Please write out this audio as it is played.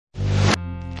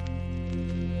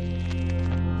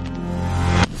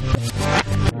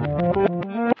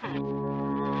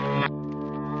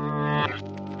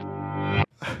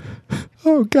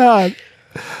Oh, God.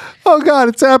 Oh, God,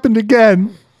 it's happened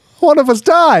again. One of us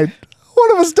died.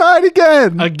 One of us died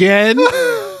again. Again?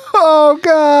 Oh,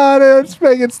 God, let's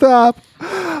make it stop.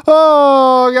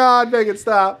 Oh, God, make it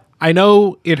stop. I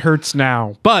know it hurts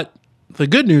now, but the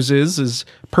good news is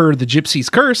per the Gypsy's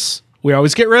curse, we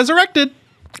always get resurrected.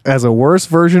 As a worse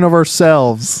version of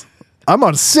ourselves. I'm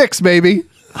on 6, baby.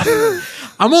 I'm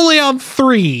only on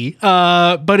 3,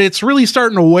 but it's really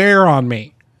starting to wear on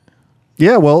me.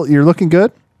 Yeah, well, you're looking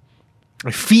good. I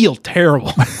feel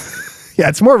terrible. Yeah,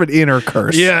 it's more of an inner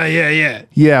curse. Yeah.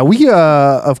 Yeah, we,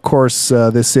 of course,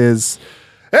 this is,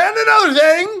 and another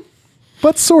thing,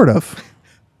 but sort of.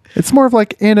 It's more of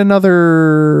like, and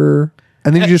another,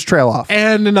 and then you just trail off.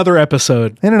 And another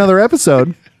episode. And another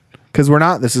episode, because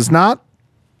this is not,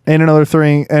 and another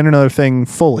thing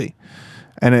fully.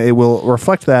 And it will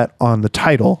reflect that on the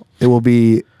title. It will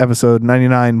be episode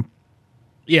 99.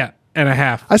 Yeah, and a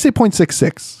half. I say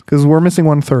 0.66, because we're missing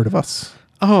 1/3 of us.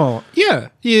 Oh, yeah.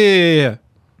 And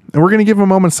we're going to give a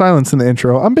moment of silence in the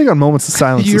intro. I'm big on moments of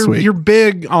silence this week. You're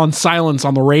big on silence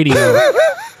on the radio.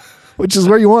 Which is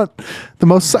where you want the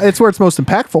most. It's where it's most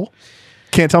impactful.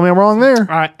 Can't tell me I'm wrong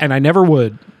there. And I never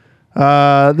would.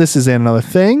 This is another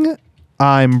thing.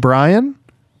 I'm Brian.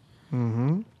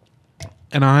 And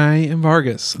I am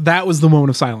Vargas. That was the moment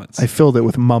of silence. I filled it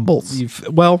with mumbles.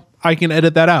 Well, I can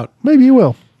edit that out. Maybe you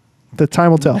will. The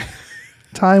time will tell.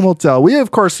 Time will tell. We,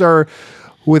 of course, are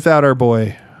without our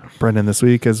boy Brendan this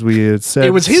week, as we had said.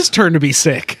 It was his turn to be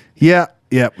sick. Yep.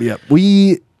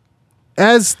 We,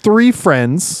 as 3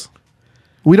 friends,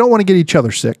 we don't want to get each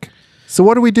other sick. So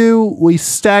what do? We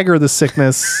stagger the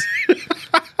sickness.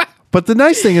 But the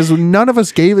nice thing is none of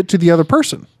us gave it to the other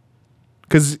person.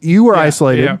 Because you were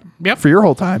isolated for your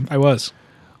whole time. I was.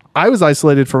 I was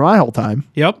isolated for my whole time.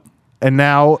 Yep. And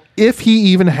now, if he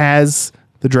even has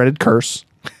the dreaded curse.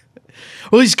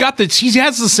 Well, he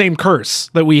has the same curse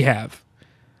that we have.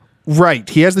 Right.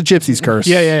 He has the Gypsy's curse.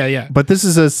 Yeah. But this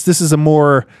is a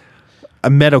more a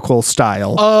medical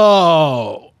style.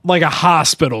 Oh, like a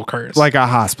hospital curse. Like a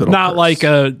hospital Not curse. like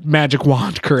a magic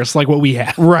wand curse like what we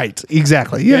have. Right.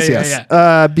 Exactly. Yes,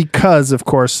 Yeah. Because, of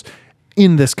course,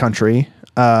 in this country,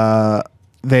 we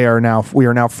are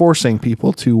now forcing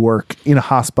people to work in a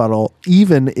hospital,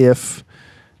 even if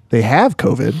they have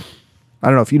COVID. I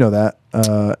don't know if you know that.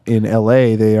 In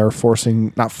LA, they are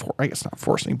forcing, not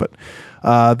forcing, but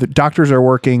the doctors are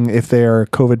working if they are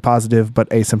COVID positive but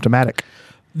asymptomatic.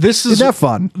 Isn't that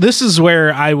fun? This is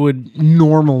where I would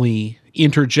normally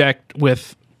interject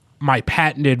with my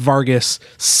patented Vargas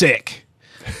sick.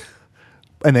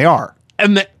 And they are.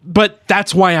 But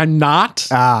that's why I'm not.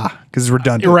 Because it's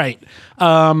redundant. Right.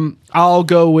 I'll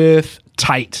go with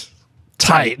tight.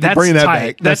 That's bringing that tight.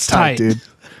 back. That's tight, dude.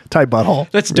 Tight butthole.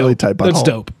 That's dope. Really tight butthole. That's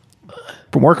dope.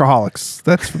 From Workaholics.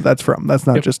 That's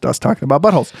not just us talking about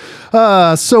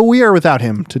buttholes. So we are without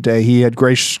him today. He had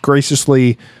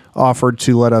graciously offered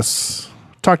to let us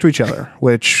talk to each other,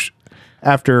 which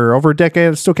after over a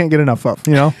decade, I still can't get enough of,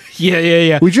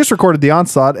 Yeah. We just recorded The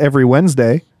Onslaught every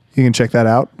Wednesday. You can check that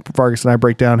out. Vargas and I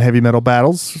break down heavy metal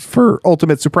battles for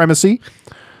ultimate supremacy.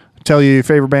 Tell you your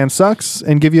favorite band sucks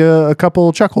and give you a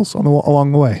couple chuckles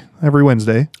along the way every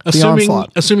Wednesday.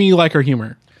 Assuming you like our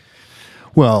humor.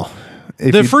 Well,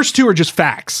 the first 2 are just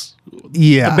facts.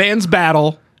 Yeah. The band's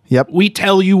battle. Yep. We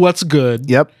tell you what's good.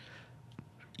 Yep.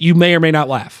 You may or may not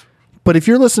laugh. But if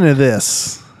you're listening to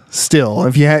this still,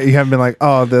 if you haven't been like,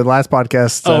 oh, the last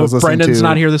podcast I was listening Brendan's to,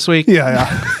 not here this week.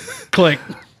 Yeah. Click.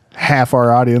 Half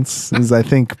our audience is, I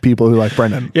think, people who like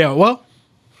Brendan. Yeah, well,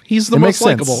 he's the most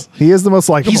likable. He is the most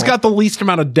likable. He's got the least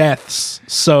amount of deaths,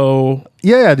 so the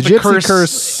Gypsy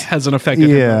curse hasn't affected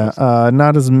him. Yeah,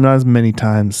 not as many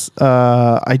times.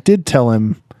 I did tell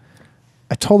him.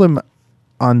 I told him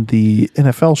on the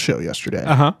NFL show yesterday,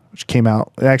 which came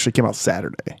out. It actually came out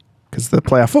Saturday because we're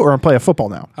on playoff football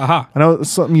now. I know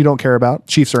it's something you don't care about.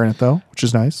 Chiefs are in it though, which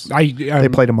is nice. They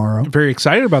play tomorrow. I'm very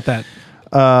excited about that.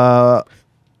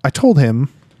 I told him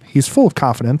he's full of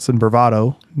confidence and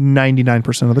bravado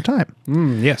 99% of the time.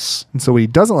 Yes. And so what he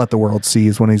doesn't let the world see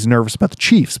is when he's nervous about the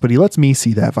Chiefs, but he lets me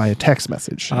see that via text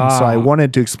message. And so I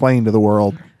wanted to explain to the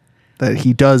world that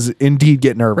he does indeed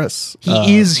get nervous.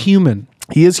 He is human.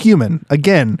 He is human.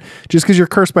 Again, just because you're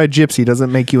cursed by a gypsy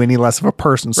doesn't make you any less of a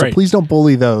person. So please don't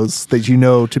bully those that you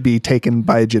know to be taken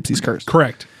by a gypsy's curse.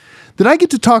 Correct. Did I get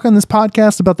to talk on this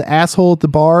podcast about the asshole at the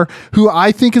bar who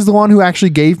I think is the one who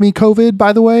actually gave me COVID,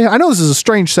 by the way? I know this is a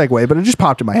strange segue, but it just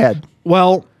popped in my head.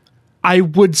 Well, I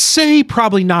would say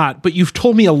probably not, but you've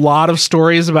told me a lot of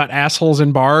stories about assholes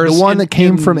in bars. The one that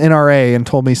came from NRA and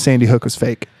told me Sandy Hook was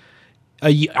fake.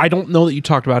 I don't know that you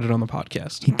talked about it on the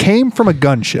podcast. He came from a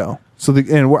gun show. So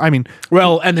I mean,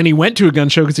 Well, and then he went to a gun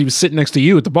show because he was sitting next to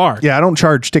you at the bar. yeah, I don't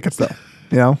charge tickets though.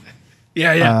 You know,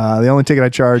 Yeah. the only ticket I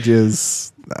charge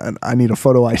is I need a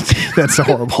photo ID. That's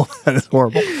horrible. That is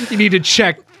horrible. You need to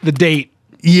check the date.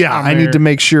 Yeah, I need there. to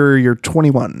make sure you're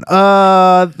 21.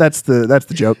 That's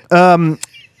the joke.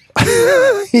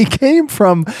 He came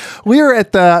from. We were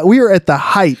at the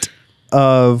height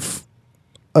of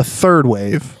a third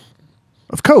wave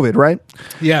of COVID, right?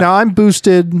 Yeah. Now I'm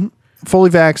boosted, fully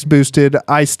vaxxed, boosted.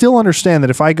 I still understand that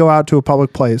if I go out to a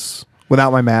public place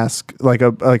without my mask, like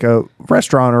a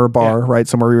restaurant or a bar, Yeah. right,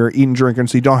 somewhere you're eating, drinking,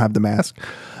 so you don't have the mask.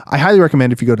 I highly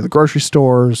recommend if you go to the grocery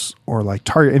stores or like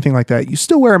Target, anything like that, you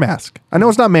still wear a mask. I know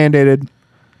it's not mandated.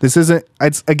 This isn't.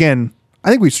 It's again. I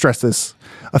think we've stressed this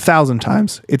 1,000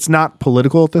 times. It's not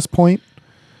political at this point.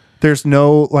 There's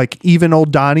no like even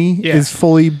old Donnie Yeah. is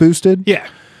fully boosted. Yeah.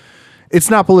 It's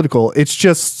not political. It's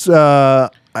just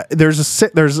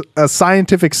there's a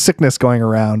scientific sickness going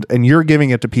around, and you're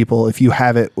giving it to people if you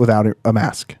have it without a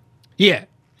mask. Yeah.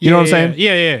 You know what I'm saying?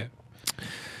 Yeah.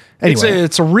 Anyway,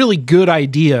 It's a really good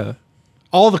idea.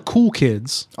 All the cool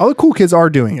kids all the cool kids are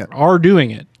doing it, are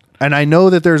doing it. and I know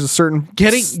that there's a certain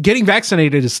Getting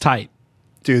vaccinated is tight.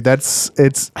 dude. It's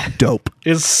dope.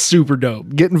 It's super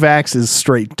dope. Getting vax is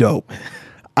straight dope.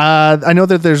 I know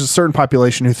that there's a certain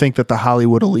population who think that the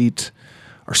Hollywood elite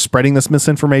are spreading this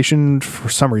misinformation for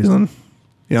some reason,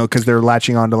 you know, because they're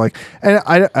latching on to like, and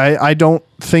I don't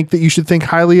think that you should think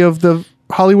highly of the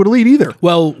Hollywood elite either.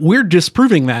 Well, we're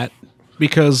disproving that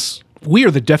because we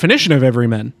are the definition of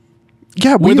everymen.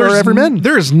 Yeah, we are everymen.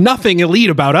 There is nothing elite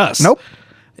about us. Nope.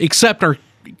 Except our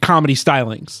comedy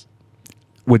stylings.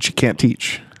 Which you can't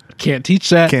teach. Can't teach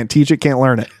that. Can't teach it, can't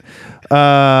learn it.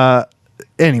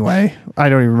 Anyway, I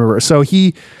don't even remember. So we're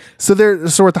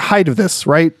at the height of this,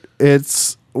 right?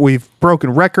 We've broken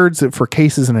records for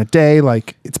cases in a day.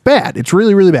 Like, it's bad. It's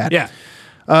really, really bad. Yeah.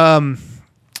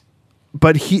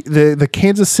 But the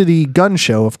Kansas City gun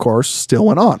show, of course, still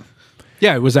went on.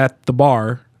 Yeah, it was at the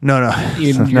bar. No.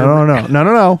 In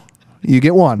No. You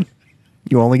get one.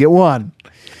 You only get one.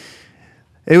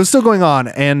 It was still going on,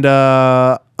 and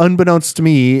unbeknownst to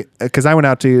me, because I went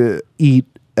out to eat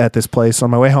at this place on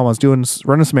my way home, I was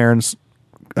running some errands.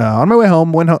 On my way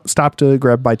home, stopped to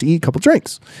grab a bite to eat, a couple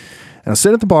drinks, and I was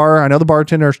sitting at the bar. I know the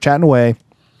bartender's chatting away,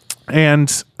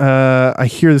 and I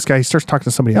hear this guy. He starts talking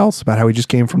to somebody else about how he just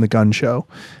came from the gun show,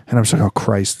 and I'm just like, "Oh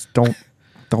Christ, don't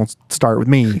start with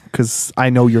me, because I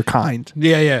know you're kind."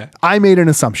 Yeah. I made an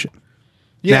assumption.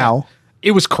 Yeah. Now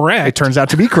it was correct. it turns out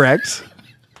to be correct.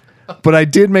 But I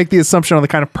did make the assumption on the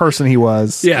kind of person he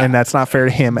was, Yeah. and that's not fair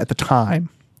to him at the time.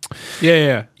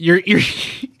 Yeah.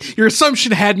 Your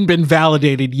assumption hadn't been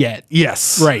validated yet.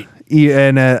 Yes, Right.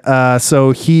 And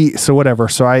so whatever.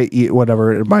 So I eat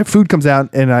whatever. My food comes out,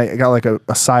 and I got like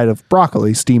a side of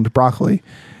broccoli, steamed broccoli,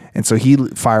 and so he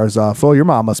fires off, "Oh, your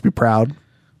mom must be proud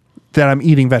that I'm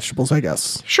eating vegetables, I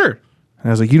guess." Sure. And I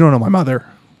was like, "You don't know my mother.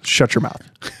 Shut your mouth."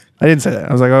 I didn't say that.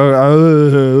 I was like,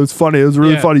 "Oh, it was funny. It was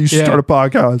really Yeah, funny. You should yeah. start a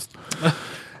podcast."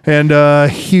 And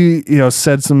he,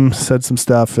 said some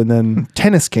stuff, and then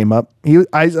tennis came up.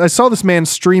 I saw this man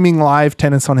streaming live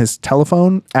tennis on his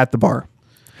telephone at the bar,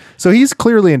 so he's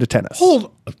clearly into tennis.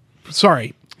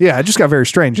 Sorry. Yeah, it just got very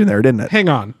strange in there, didn't it? Hang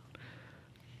on.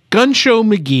 Gun Show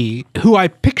McGee, who I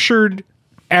pictured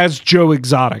as Joe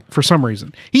Exotic for some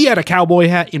reason. He had a cowboy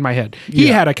hat in my head. He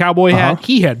had a cowboy hat.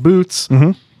 He had boots.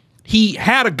 He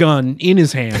had a gun in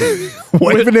his hand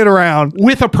Waving it around.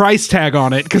 with a price tag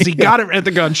on it because he got it at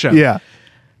the gun show. Yeah,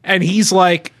 And he's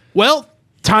like, well,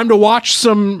 time to watch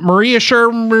some Maria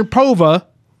Sharapova.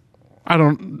 I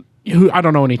don't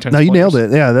know any tennis no, you players.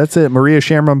 nailed it. Yeah, that's it. Maria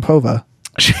Sharapova.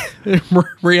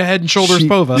 Maria Head and Shoulders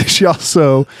Pova. She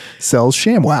also sells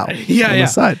ShamWow. Yeah, on yeah. the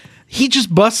side. He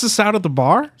just busts us out at the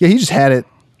bar. Yeah, he just had it.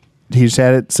 He just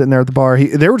had it sitting there at the bar.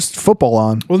 There was football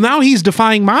on. Well, now he's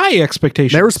defying my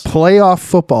expectations. There was playoff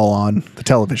football on the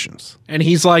televisions. And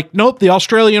he's like, nope, the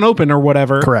Australian Open or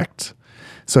whatever. Correct.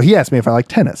 So he asked me if I like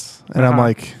tennis, and I'm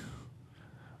like,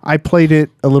 I played it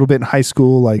a little bit in high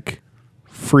school, like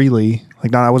freely,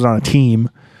 like I wasn't on a team.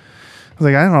 I was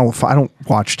like, I don't know if I don't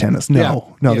watch tennis.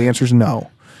 No, Yeah. The answer is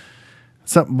no.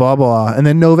 Something blah blah, and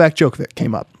then Novak Djokovic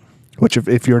came up, which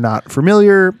if you're not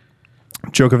familiar,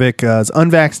 Djokovic is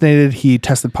unvaccinated. He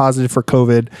tested positive for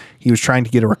COVID. He was trying to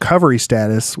get a recovery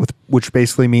status, which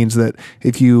basically means that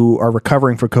if you are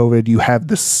recovering for COVID, you have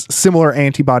this similar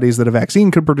antibodies that a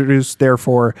vaccine could produce.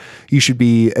 Therefore, you should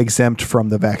be exempt from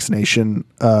the vaccination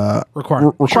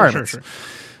requirements.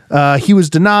 Sure. He was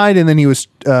denied, and then it was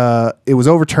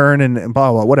overturned, and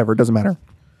blah blah. Whatever, it doesn't matter.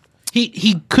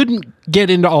 He couldn't get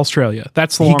into Australia.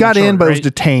 That's the He long got and short, in, but right? was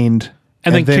detained,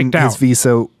 And then kicked his out.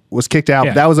 visa was kicked out.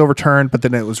 Yeah. That was overturned, but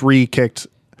then it was re-kicked.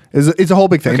 It's a whole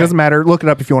big thing. It doesn't matter. Look it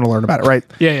up if you want to learn about it, right?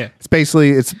 Yeah. It's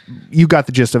basically, you got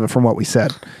the gist of it from what we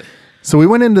said. So we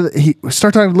went into he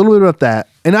started talking a little bit about that.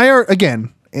 And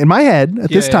again, in my head at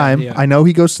this time, I know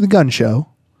he goes to the gun show.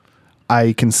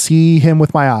 I can see him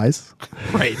with my eyes.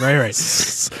 Right.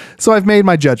 So I've made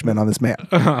my judgment on this man,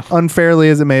 unfairly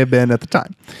as it may have been at the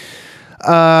time.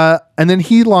 And then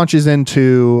he launches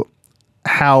into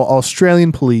how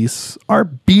Australian police are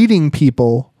beating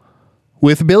people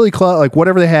with billy club, like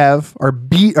whatever they have,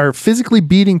 are physically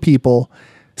beating people,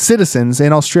 citizens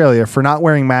in Australia, for not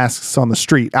wearing masks on the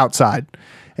street outside.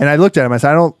 And I looked at him. I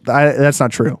said, that's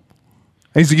not true.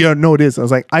 And he's like, yeah, no, it is. I was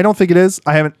like, I don't think it is.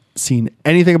 I haven't seen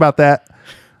anything about that.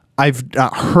 I've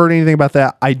not heard anything about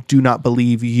that. I do not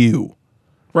believe you.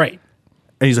 Right.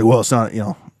 And he's like, well, it's not,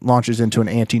 launches into an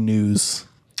anti-news.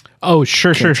 Oh,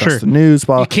 sure. The news.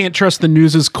 You can't trust the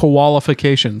news's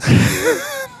qualifications.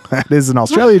 That is an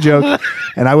Australia joke,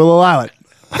 and I will allow it.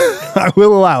 I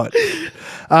will allow it.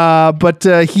 But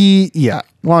he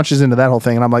launches into that whole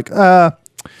thing, and I'm like,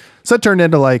 so it turned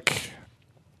into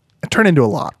a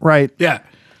lot, right? Yeah.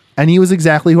 And he was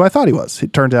exactly who I thought he was.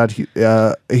 It turned out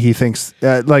he thinks,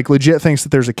 legit thinks that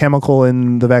there's a chemical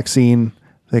in the vaccine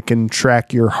that can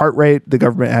track your heart rate. The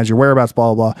government has your whereabouts,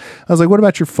 blah, blah, blah. I was like, what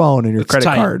about your phone and your credit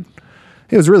card?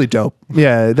 It was really dope.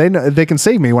 Yeah, they can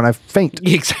save me when I faint.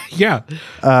 Yeah.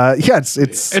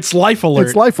 It's life alert.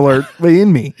 It's life alert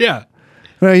in me. Yeah.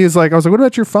 And I was like, what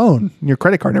about your phone and your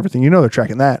credit card and everything? They're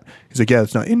tracking that. He's like, yeah,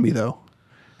 it's not in me though.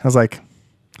 I was like,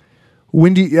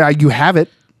 when do you have it?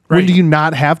 Right. When do you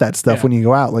not have that stuff when you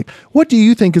go out? Like, what do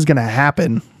you think is going to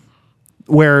happen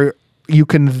where you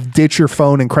can ditch your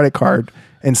phone and credit card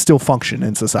and still function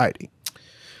in society?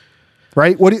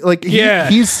 Right? What do you, like? He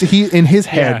in his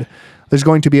head. Yeah. There's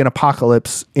going to be an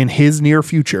apocalypse in his near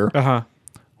future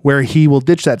where he will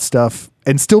ditch that stuff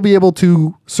and still be able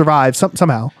to survive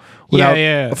somehow without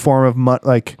a form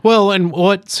of Well, and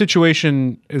what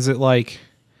situation is it like?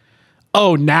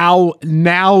 Oh, now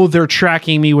they're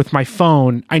tracking me with my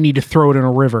phone. I need to throw it in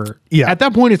a river. Yeah. At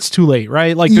that point, it's too late,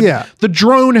 right? Like the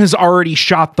drone has already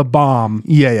shot the bomb.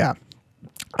 Yeah.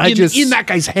 In that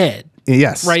guy's head.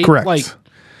 Yes. Right. Correct. Like.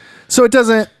 So it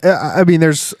doesn't,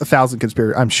 there's 1,000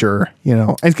 conspiracy, I'm sure,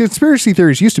 and conspiracy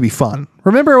theories used to be fun.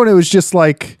 Remember when it was just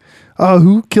like, oh,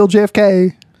 who killed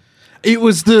JFK? It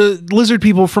was the lizard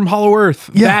people from Hollow Earth.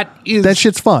 Yeah. That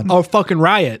shit's fun. A fucking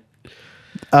riot.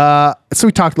 So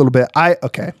we talked a little bit.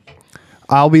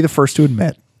 I'll be the first to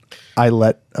admit I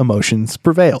let emotions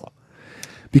prevail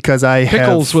because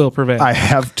Pickles will prevail. I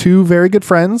have two very good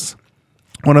friends.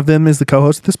 One of them is the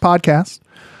co-host of this podcast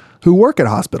who work at a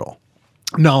hospital.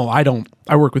 No, I don't.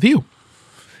 I work with you.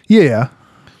 Yeah.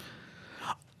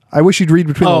 I wish you'd read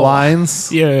between the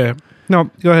lines. Yeah. No,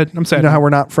 go ahead. I'm sad. You know how we're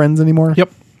not friends anymore? Yep.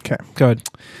 Okay. Go ahead.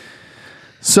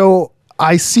 So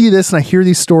I see this and I hear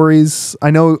these stories.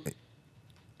 I know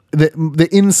the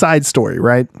inside story,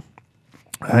 right?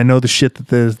 I know the shit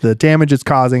that the damage it's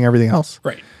causing, everything else.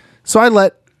 Right. So I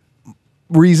let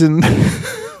reason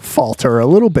falter a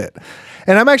little bit.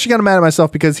 And I'm actually kind of mad at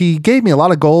myself because he gave me a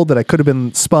lot of gold that I could have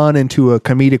been spun into a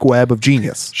comedic web of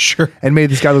genius. Sure. And made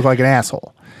this guy look like an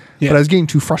asshole. Yeah. But I was getting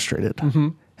too frustrated. Mm-hmm.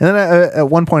 And then at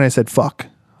one point I said, fuck.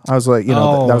 I was like,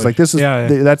 I was like,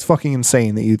 that's fucking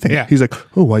insane that you think. Yeah. He's like,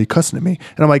 oh, why are you cussing at me?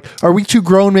 And I'm like, are we two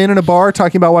grown men in a bar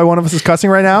talking about why one of us is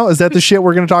cussing right now? Is that the shit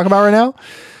we're going to talk about right now?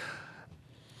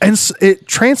 And it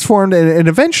transformed. And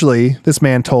eventually this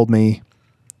man told me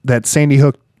that Sandy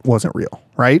Hook wasn't real.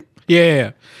 Right.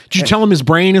 Yeah. Did you tell him his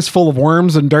brain is full of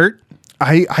worms and dirt?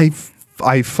 I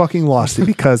fucking lost it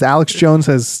because Alex Jones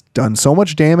has done so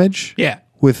much damage. Yeah.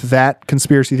 With that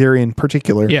conspiracy theory in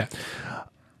particular. Yeah.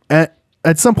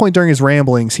 At some point during his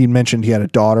ramblings, he mentioned he had a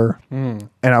daughter, and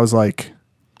I was like,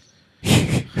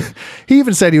 he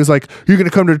even said, he was like, are you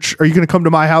going to come to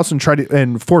my house and try to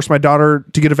and force my daughter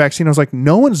to get a vaccine? I was like,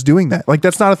 no one's doing that. Like,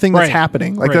 that's not a thing that's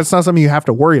happening. Like, that's not something you have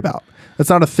to worry about. That's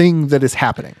not a thing that is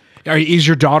happening. Is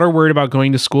your daughter worried about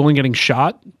going to school and getting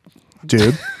shot?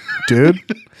 Dude.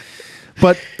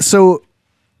 But so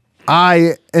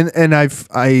I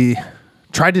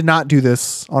tried to not do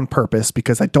this on purpose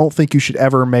because I don't think you should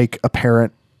ever make a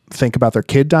parent think about their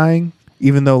kid dying,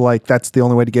 even though like that's the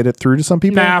only way to get it through to some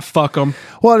people. Nah, fuck them.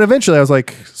 Well, and eventually I was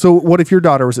like, so what if your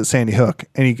daughter was at Sandy Hook?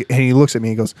 And he looks at me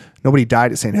and goes, nobody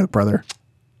died at Sandy Hook, brother.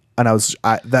 And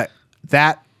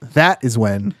that is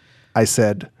when I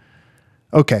said,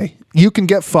 okay, you can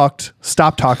get fucked.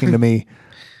 Stop talking to me.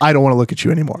 I don't want to look at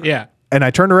you anymore. Yeah. And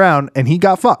I turned around and he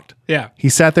got fucked. Yeah. He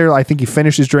sat there. I think he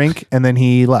finished his drink and then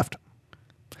he left.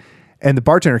 And the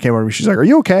bartender came over to me. She's like, "Are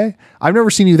you okay? I've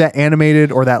never seen you that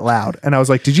animated or that loud." And I was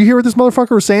like, "Did you hear what this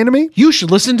motherfucker was saying to me? You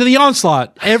should listen to The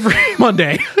Onslaught every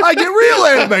Monday. I get real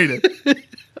animated."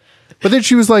 But then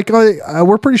she was like, "Oh,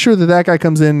 we're pretty sure that guy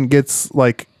comes in, gets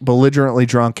like belligerently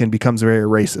drunk, and becomes very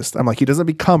racist." I'm like, "He doesn't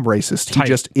become racist. He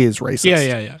just is racist."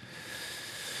 Yeah.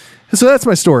 So that's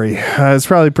my story. It's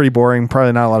probably pretty boring.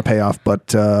 Probably not a lot of payoff,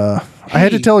 but I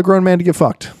had to tell a grown man to get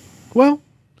fucked. Well,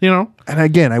 And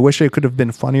again, I wish I could have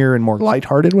been funnier and more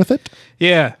lighthearted with it.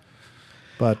 Yeah.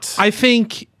 But I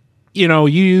think,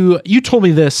 you told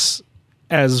me this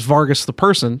as Vargas the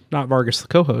person, not Vargas the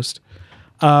co-host.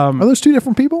 are those two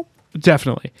different people?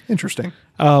 Definitely. Interesting.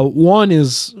 One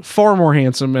is far more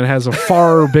handsome and has a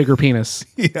far bigger penis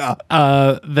Yeah.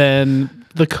 than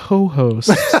the co-host.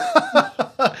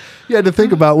 You had to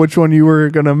think about which one you were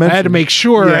going to mention. I had to make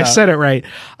sure I Yeah. said it right.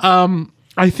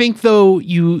 I think though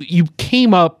you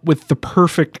came up with the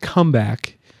perfect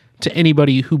comeback to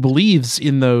anybody who believes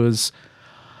in those.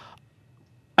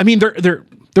 I mean, they're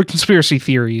conspiracy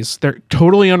theories. They're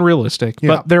totally unrealistic,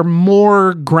 but they're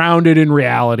more grounded in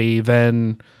reality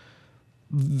than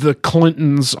the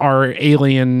Clintons are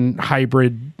alien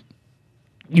hybrid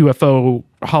UFO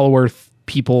Hollow Earth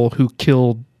people who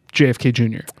killed JFK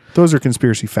Jr. Those are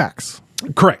conspiracy facts.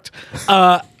 Correct.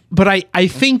 But I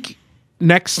think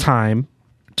next time,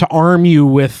 to arm you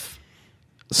with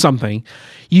something,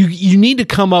 you need to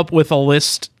come up with a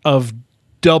list of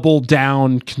double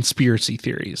down conspiracy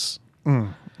theories.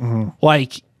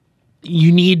 Like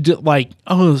you need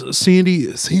to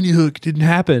Sandy Hook didn't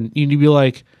happen. You need to be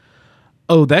like,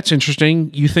 oh, that's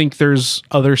interesting. You think there's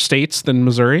other states than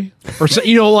Missouri? Or so,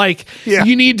 you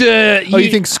need to...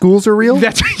 You think schools are real?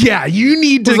 You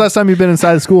need When's the last time you've been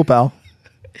inside a school, pal?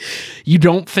 You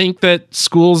don't think that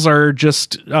schools are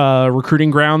just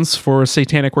recruiting grounds for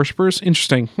satanic worshipers?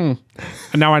 Interesting. And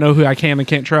now I know who I can and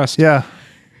can't trust. Yeah.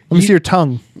 Let me see your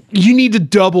tongue. You need to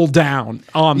double down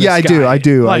on this I guy.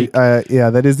 do.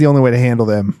 That is the only way to handle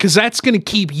them. Because that's going to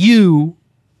keep you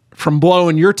from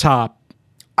blowing your top.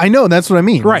 I know, that's what I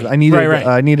mean. Right. I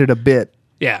needed a bit.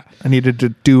 Yeah. I needed to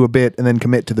do a bit and then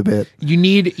commit to the bit. You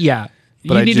need to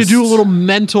do a little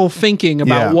mental thinking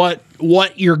about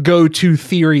what your go-to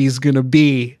theory is going to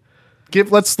be.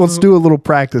 Let's do a little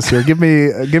practice here. Give me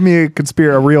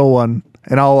a real one,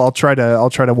 and I'll try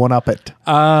to one up it.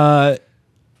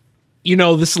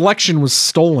 This election was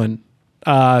stolen.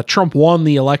 Trump won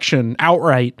the election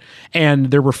outright, and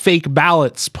there were fake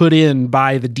ballots put in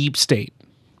by the deep state.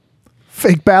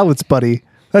 Fake ballots, buddy.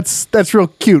 That's real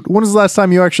cute. When was the last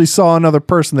time you actually saw another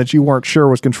person that you weren't sure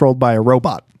was controlled by a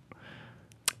robot?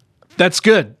 That's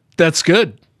good.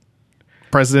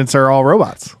 Presidents are all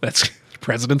robots.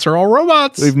 Presidents are all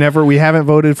robots. We haven't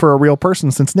voted for a real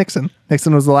person since Nixon.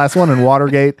 Nixon was the last one, and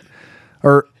Watergate,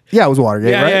 it was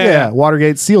Watergate, right? Yeah.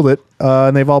 Watergate sealed it,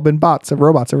 and they've all been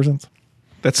robots ever since.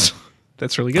 That's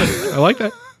really good. I like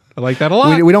that. I like that a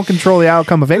lot. We don't control the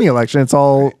outcome of any election. It's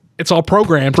all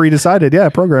programmed. Pre-decided,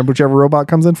 programmed, whichever robot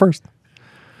comes in first.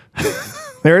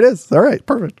 There it is. All right,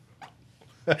 perfect.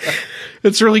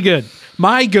 It's really good.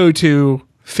 My go-to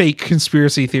fake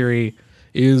conspiracy theory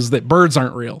is that birds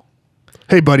aren't real.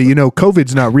 Hey, buddy,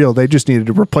 COVID's not real. They just needed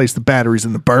to replace the batteries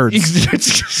in the birds.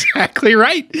 That's exactly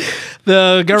right.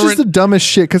 The government... Just the dumbest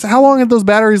shit, because how long have those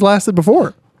batteries lasted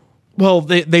before? Well,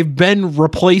 they've been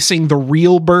replacing the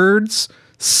real birds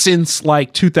since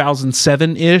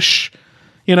 2007-ish.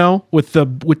 With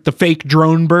the fake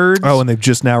drone birds. Oh, and they've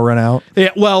just now run out.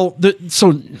 Yeah, well,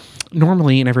 so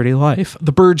normally in everyday life,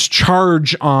 the birds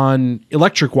charge on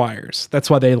electric wires. That's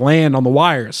why they land on the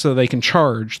wires so they can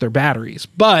charge their batteries.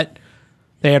 But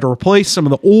they had to replace some of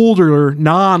the older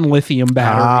non-lithium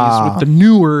batteries with the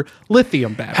newer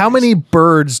lithium batteries. How many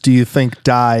birds do you think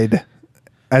died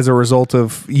as a result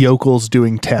of yokels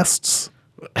doing tests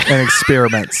and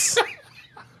experiments?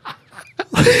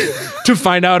 To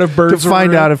find out if birds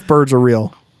are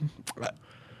real.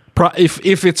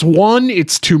 If it's one,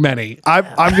 it's too many.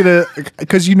 I'm gonna,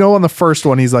 because on the first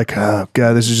one he's like, oh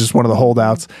god, this is just one of the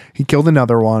holdouts. He killed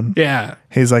another one. Yeah.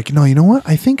 He's like, no, you know what?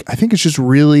 I think it's just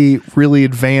really, really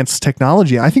advanced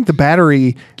technology. I think the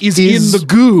battery is in the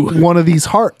goo. One of these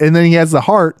heart, and then he has the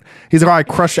heart. He's like,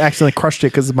 oh, I accidentally crushed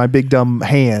it because of my big dumb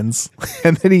hands.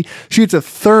 And then he shoots a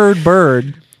third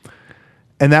bird.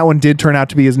 And that one did turn out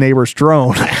to be his neighbor's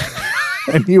drone.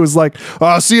 And he was like,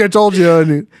 oh, see, I told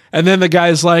you. And then the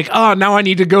guy's like, oh, now I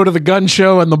need to go to the gun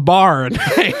show and the bar and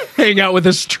hang out with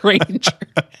a stranger.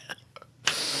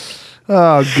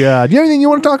 Oh, God. You have anything you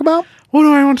want to talk about? What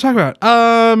do I want to talk about?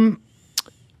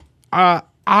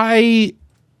 I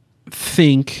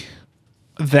think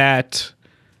that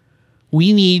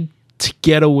we need to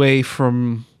get away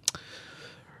from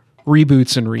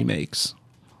reboots and remakes.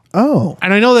 Oh,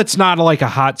 And I know that's not like a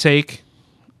hot take,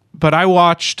 but I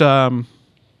watched the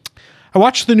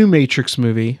new Matrix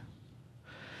movie,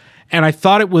 and I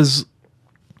thought the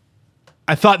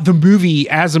movie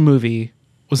as a movie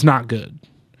was not good.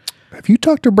 have you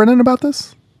talked to Brennan about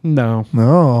this? No.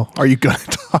 No. Are you going to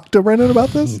talk to Brennan about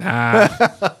this?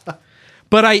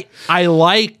 But I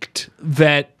liked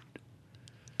that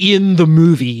in the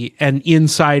movie and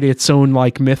inside its own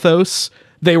like mythos,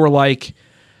 they were like,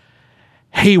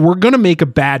 hey, we're going to make a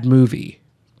bad movie.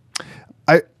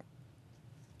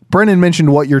 Brennan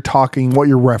mentioned what you're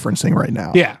referencing right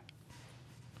now. Yeah.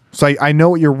 So I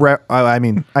know what I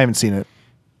mean, I haven't seen it,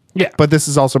 Yeah. but this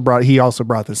is he also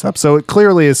brought this up. So it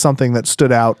clearly is something that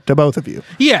stood out to both of you.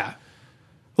 Yeah.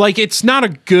 Like, it's not a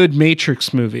good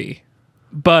Matrix movie,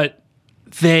 but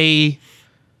they,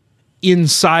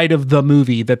 inside of the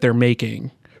movie that they're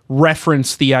making,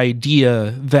 reference the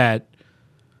idea that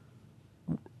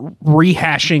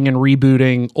rehashing and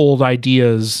rebooting old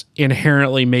ideas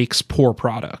inherently makes poor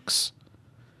products.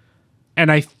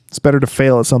 And It's better to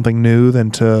fail at something new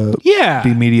than to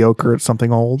be mediocre at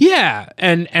something old. Yeah,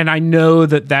 and I know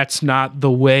that that's not the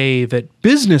way that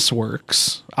business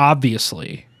works,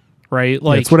 obviously, right?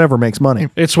 Like, It's whatever makes money.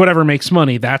 it's whatever makes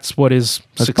money. That's what is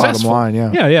That's successful. bottom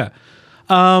line, yeah.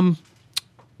 Yeah.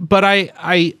 But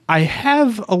I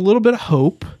have a little bit of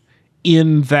hope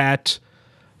in that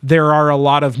there are a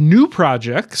lot of new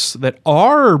projects that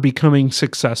are becoming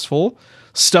successful.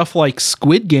 Stuff like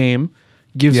Squid Game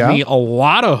gives me a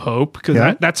lot of hope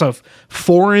because that's a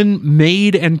foreign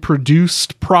made and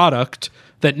produced product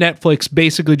that Netflix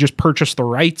basically just purchased the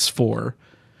rights for.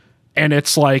 And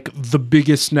it's like the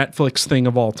biggest Netflix thing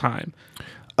of all time.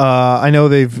 I know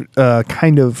they've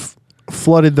kind of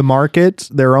flooded the market,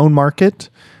 their own market,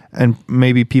 and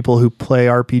maybe people who play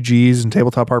RPGs and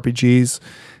tabletop RPGs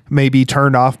may be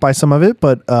turned off by some of it,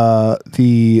 but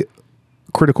the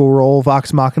Critical Role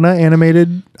Vox Machina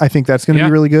animated, I think that's going to be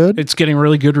really good. It's getting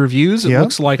really good reviews. It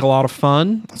looks like a lot of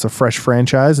fun. It's a fresh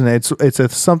franchise, and it's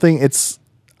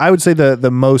I would say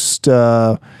the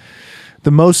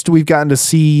most we've gotten to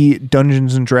see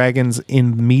Dungeons and Dragons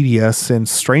in media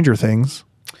since Stranger Things.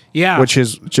 Yeah. Which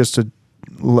is just a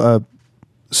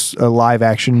live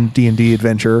action D&D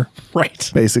adventure. Right.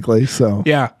 Basically. So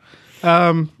yeah.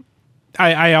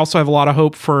 I also have a lot of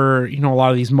hope for, a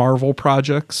lot of these Marvel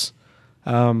projects.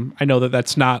 I know that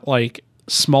that's not like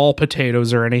small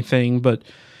potatoes or anything, but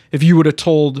if you would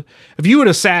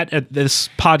have sat at this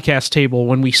podcast table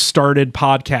when we started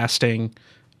podcasting,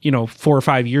 4 or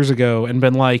 5 years ago and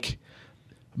been like,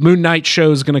 Moon Knight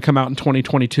show is going to come out in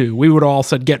 2022, we would have all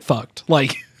said, get fucked.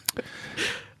 Like,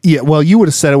 yeah, well, you would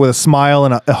have said it with a smile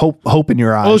and a hope in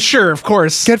your eyes. oh, sure, of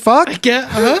course. Get fucked?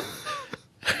 Huh?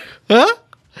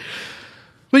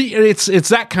 But it's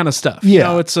that kind of stuff.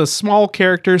 Yeah. It's a small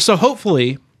character. So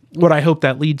hopefully what I hope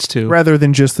that leads to. Rather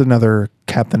than just another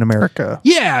Captain America.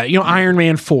 Yeah. Iron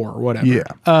Man 4 or whatever. Yeah.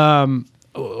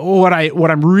 What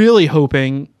I'm really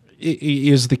hoping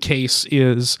is the case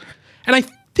is, and I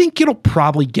think it'll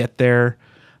probably get there.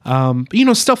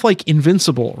 Stuff like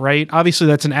Invincible, right? Obviously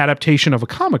that's an adaptation of a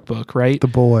comic book, right? The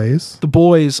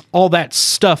Boys, all that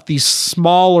stuff, these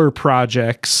smaller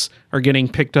projects are getting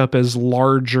picked up as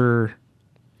larger,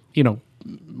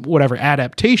 whatever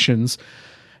adaptations.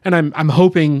 And I'm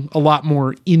hoping a lot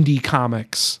more indie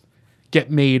comics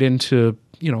get made into,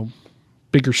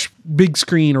 big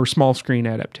screen or small screen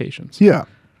adaptations. Yeah.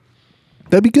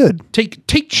 That'd be good.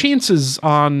 Take chances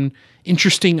on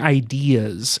interesting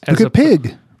ideas. Look at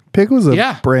Pig. Pig was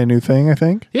a brand new thing, I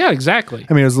think. Yeah, exactly.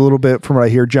 I mean, it was a little bit, from what I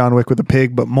hear, John Wick with a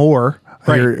pig, but more.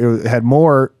 I hear it had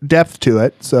more depth to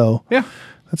it. So yeah,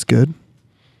 that's good.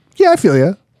 Yeah, I feel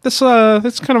you. That's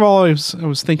kind of all I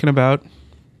was thinking about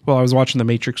while I was watching the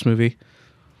Matrix movie.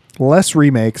 Less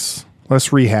remakes, less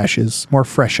rehashes, more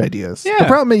fresh ideas. Yeah.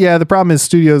 The problem is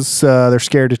studios, they're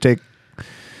scared to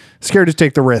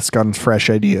take the risk on fresh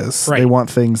ideas. Right. They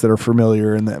want things that are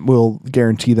familiar and that will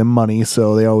guarantee them money,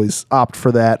 so they always opt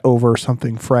for that over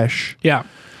something fresh. Yeah.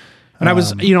 And I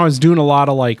was doing a lot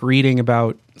of like reading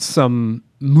about some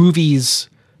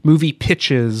movie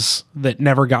pitches that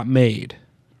never got made,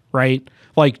 right?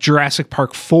 Like Jurassic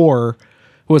Park 4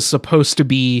 was supposed to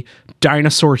be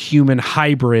dinosaur human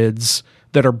hybrids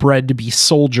that are bred to be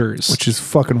soldiers. Which is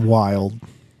fucking wild.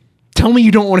 Tell me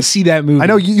you don't want to see that movie. I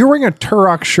know you're wearing a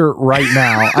Turok shirt right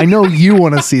now. I know you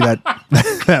want to see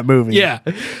that movie. Yeah.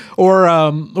 Or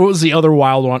what was the other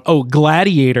wild one? Oh,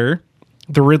 Gladiator,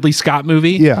 the Ridley Scott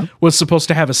movie, was supposed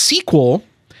to have a sequel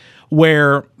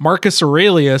where Marcus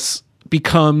Aurelius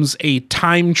becomes a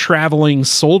time-traveling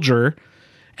soldier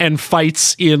and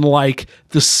fights in like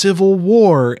the Civil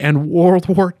War and World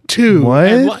War II.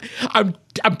 What? And,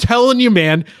 I'm telling you,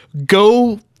 man,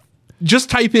 go just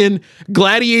type in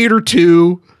Gladiator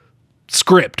 2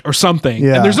 script or something.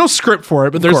 Yeah. And there's no script for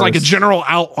it, but there's like a course. general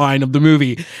outline of the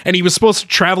movie. And he was supposed to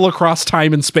travel across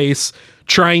time and space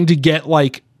trying to get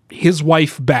like his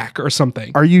wife back or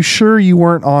something. Are you sure you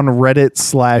weren't on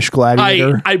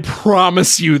Reddit/Gladiator? I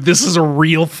promise you, this is a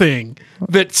real thing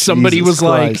that somebody Jesus was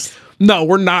Christ. like, no,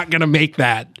 we're not going to make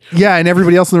that. Yeah, and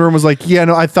everybody else in the room was like, yeah,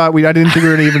 no, I didn't think we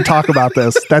were going to even talk about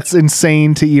this. That's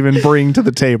insane to even bring to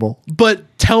the table. But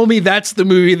tell me that's the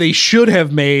movie they should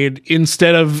have made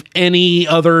instead of any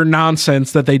other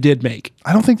nonsense that they did make.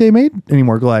 I don't think they made any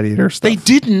more Gladiator stuff. They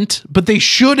didn't, but they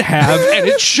should have, and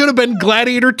it should have been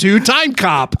Gladiator 2 Time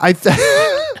Cop.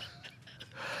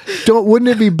 Wouldn't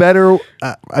it be better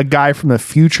a guy from the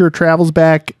future travels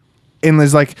back and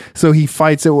is like, so he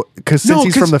fights it because since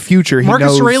he's from the future, he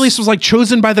Marcus knows. Aurelius was like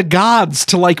chosen by the gods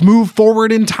to like move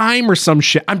forward in time or some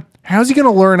shit. How's he going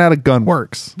to learn how a gun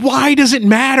works? Why does it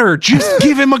matter? Just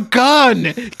give him a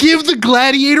gun. Give the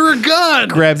gladiator a gun.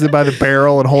 Grabs it by the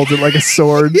barrel and holds it like a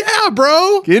sword. Yeah,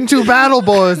 bro. Into battle,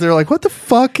 boys. They're like, what the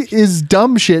fuck is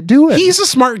dumb shit doing? He's a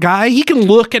smart guy. He can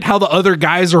look at how the other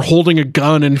guys are holding a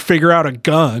gun and figure out a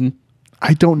gun.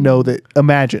 I don't know that.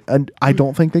 Imagine. And I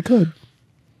don't think they could.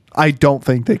 I don't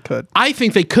think they could. I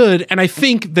think they could, and I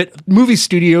think that movie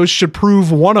studios should prove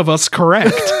one of us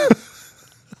correct.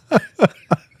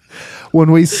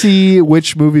 When we see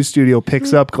which movie studio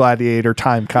picks up Gladiator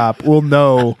Time Cop, we'll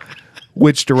know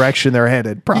which direction they're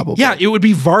headed, probably. Yeah, it would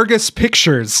be Vargas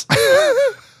Pictures.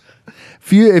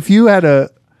 If you had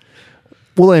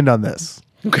we'll end on this.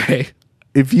 Okay.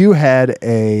 If you had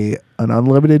an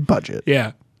unlimited budget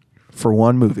Yeah. for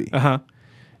one movie, Uh-huh.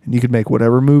 and you could make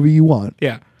whatever movie you want,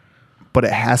 Yeah. but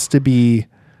it has to be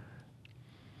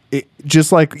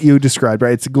just like you described,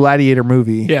 right? It's a gladiator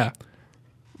movie. Yeah.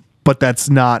 But that's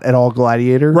not at all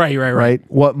Gladiator. Right.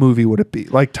 What movie would it be?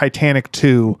 Like Titanic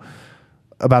 2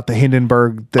 about the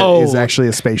Hindenburg that is actually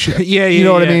a spaceship. Yeah, You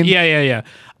know what I mean? Yeah.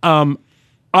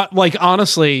 Like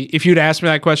honestly, if you'd asked me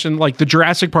that question, like the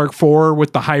Jurassic Park 4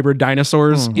 with the hybrid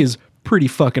dinosaurs is pretty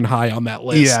fucking high on that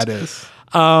list. Yeah, it is.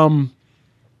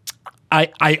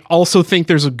 I also think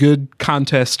there's a good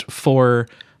contest for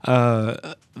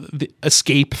the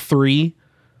Escape 3.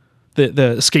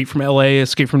 The Escape from LA,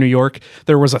 Escape from New York.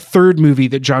 There was a third movie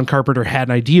that John Carpenter had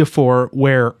an idea for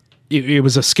where it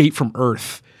was Escape from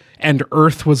Earth. And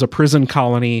Earth was a prison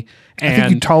colony. And I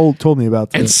think you told me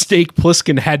about and this. Snake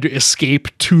Plissken had to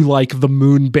escape to like the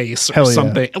moon base or Hell yeah.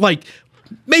 something. Like,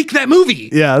 make that movie.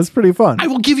 Yeah, that's pretty fun. I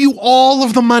will give you all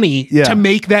of the money to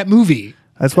make that movie.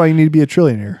 That's why you need to be a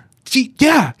trillionaire.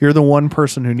 Yeah. You're the one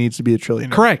person who needs to be a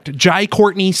trillionaire. Correct. Jai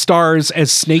Courtney stars as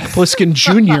Snake Plissken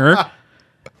Jr.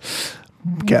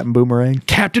 Captain Boomerang.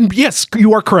 Captain, yes,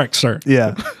 you are correct, sir.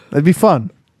 Yeah, that'd be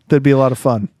fun. That'd be a lot of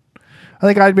fun. I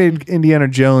think I'd made Indiana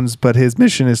Jones, but his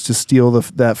mission is to steal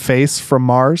that face from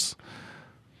Mars.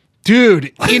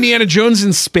 Dude, Indiana Jones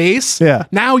in space? Yeah.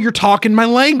 Now you're talking my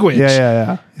language.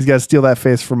 Yeah. He's got to steal that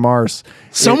face from Mars.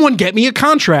 Someone get me a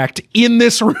contract in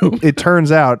this room. It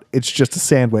turns out it's just a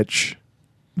sandwich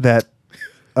that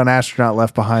an astronaut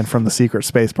left behind from the secret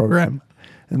space program.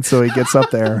 And so he gets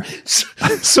up there.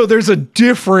 So there's a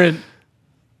different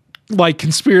like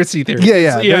conspiracy theory.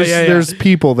 Yeah. There's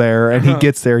people there, and he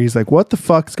gets there. He's like, "What the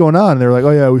fuck's going on?" And they're like,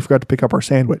 "Oh yeah, we forgot to pick up our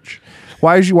sandwich."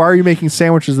 Why are you making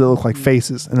sandwiches that look like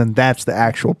faces? And then that's the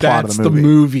actual plot That's of the movie. the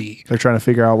movie. They're trying to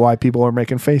figure out why people are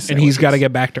making face And sandwiches. he's got to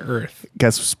get back to Earth.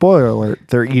 Guess spoiler alert,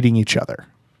 they're eating each other.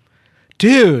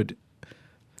 Dude.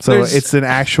 So it's an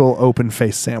actual open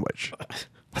face sandwich.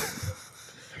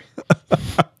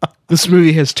 This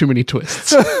movie has too many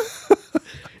twists.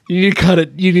 You need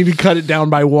to cut it down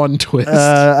by one twist.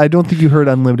 I don't think you heard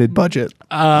unlimited budget.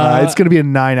 It's going to be a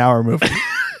 9-hour movie.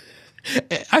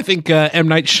 I think M.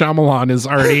 Night Shyamalan is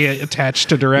already attached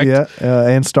to direct. Yeah,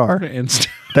 and star. And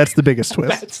That's the biggest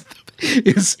twist.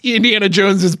 is Indiana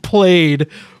Jones is played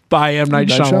by M. Night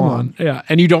Shyamalan. Yeah,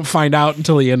 and you don't find out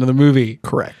until the end of the movie.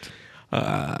 Correct.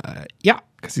 Yeah.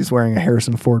 Because he's wearing a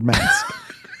Harrison Ford mask.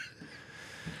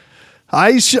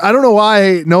 I don't know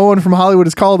why no one from Hollywood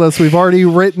has called us. We've already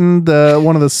written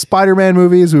one of the Spider-Man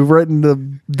movies. We've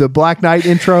written the Black Knight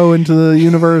intro into the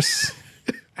universe.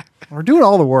 We're doing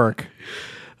all the work.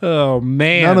 Oh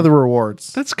man. None of the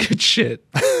rewards. That's good shit.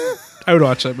 I would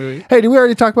watch that movie. Hey, did we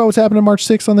already talk about what's happening March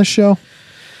 6th on this show?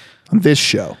 On this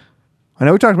show. I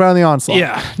know we talked about it on the Onslaught.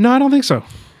 Yeah. No, I don't think so.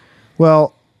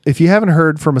 Well, if you haven't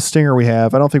heard from a stinger we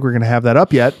have, I don't think we're going to have that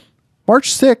up yet.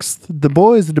 March 6th, the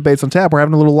boys, the Debates on Tap, we're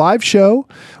having a little live show.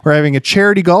 We're having a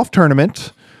charity golf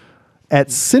tournament at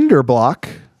Cinder Block,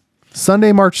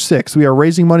 Sunday, March 6th. We are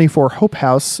raising money for Hope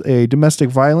House, a domestic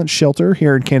violence shelter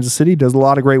here in Kansas City. Does a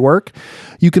lot of great work.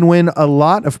 You can win a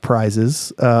lot of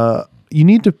prizes. You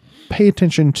need to pay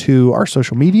attention to our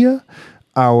social media.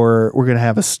 We're going to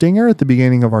have a stinger at the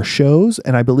beginning of our shows,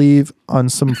 and I believe on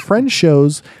some friend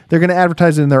shows, they're going to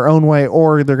advertise it in their own way,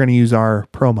 or they're going to use our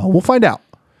promo. We'll find out.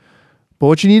 But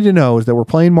what you need to know is that we're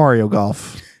playing Mario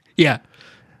Golf. Yeah.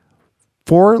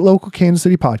 4 local Kansas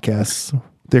City podcasts.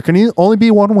 There can only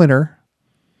be 1 winner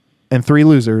and 3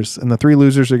 losers, and the 3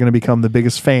 losers are going to become the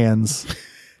biggest fans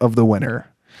of the winner.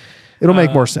 It'll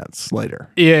make more sense later.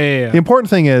 Yeah. The important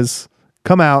thing is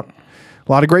come out.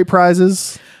 A lot of great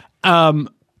prizes.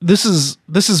 This is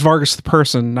Vargas the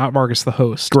person, not Vargas the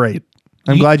host. Great.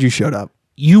 I'm glad you showed up.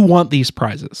 You want these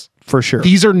prizes. For sure.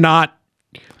 These are not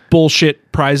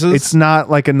bullshit prizes. It's not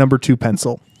like a number 2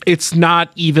 pencil. It's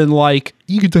not even like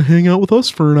you get to hang out with us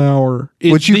for an hour.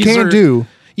 Which you can do.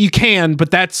 You can, but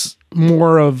that's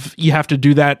more of you have to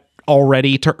do that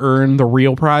already to earn the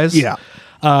real prize. Yeah.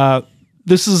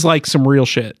 This is like some real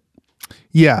shit.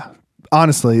 Yeah.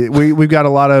 Honestly, we've got a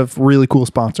lot of really cool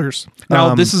sponsors.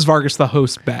 Now, this is Vargas the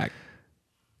host back.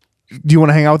 Do you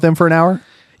want to hang out with them for an hour?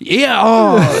 Yeah.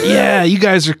 Oh, yeah. You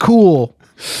guys are cool.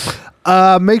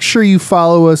 Make sure you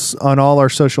follow us on all our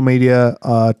social media,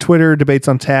 Twitter, Debates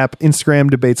on Tap, Instagram,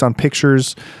 Debates on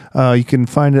Pictures. You can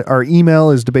find it. Our email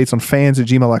is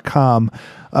debatesonfans@gmail.com.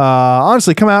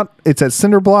 Honestly, come out. It's at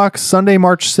Cinderblock, Sunday,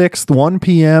 March 6th, 1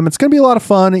 p.m. It's going to be a lot of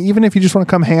fun. Even if you just want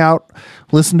to come hang out,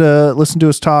 listen to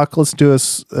us talk, listen to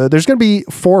us. There's going to be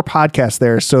 4 podcasts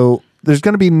there. So there's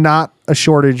going to be not a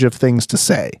shortage of things to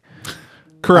say.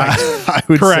 Correct. I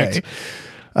would say.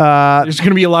 There's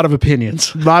going to be a lot of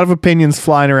opinions. A lot of opinions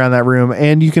flying around that room,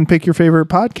 and you can pick your favorite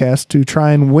podcast to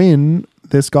try and win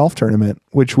this golf tournament,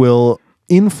 which will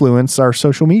influence our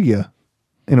social media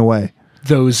in a way.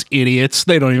 Those idiots.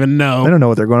 They don't even know. They don't know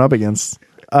what they're going up against.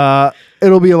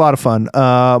 It'll be a lot of fun.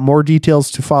 More details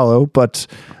to follow, but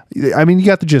I mean, you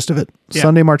got the gist of it. Yeah.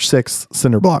 Sunday, March 6th,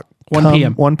 Cinderblock. 1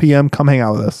 p.m. 1 p.m. Come hang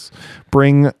out with us.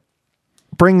 Bring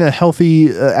a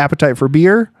healthy appetite for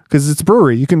beer, because it's a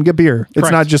brewery. You can get beer. It's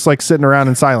Correct. not just like sitting around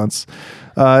in silence.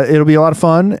 It'll be a lot of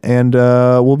fun, and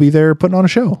we'll be there putting on a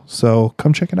show. So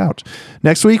come check it out.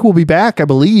 Next week we'll be back, I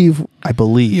believe,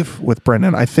 with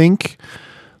Brendan. I think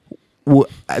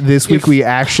this week we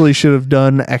actually should have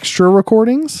done extra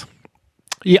recordings.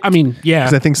 Yeah, I mean, yeah.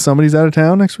 Because I think somebody's out of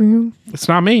town next week. It's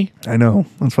not me. I know.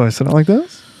 That's why I said it like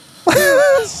this.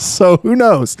 So who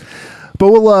knows?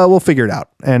 But we'll figure it out,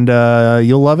 and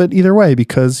you'll love it either way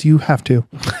because you have to.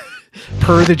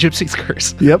 Per the Gypsy's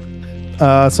curse. Yep.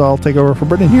 So I'll take over for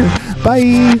Brendan here.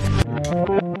 Bye.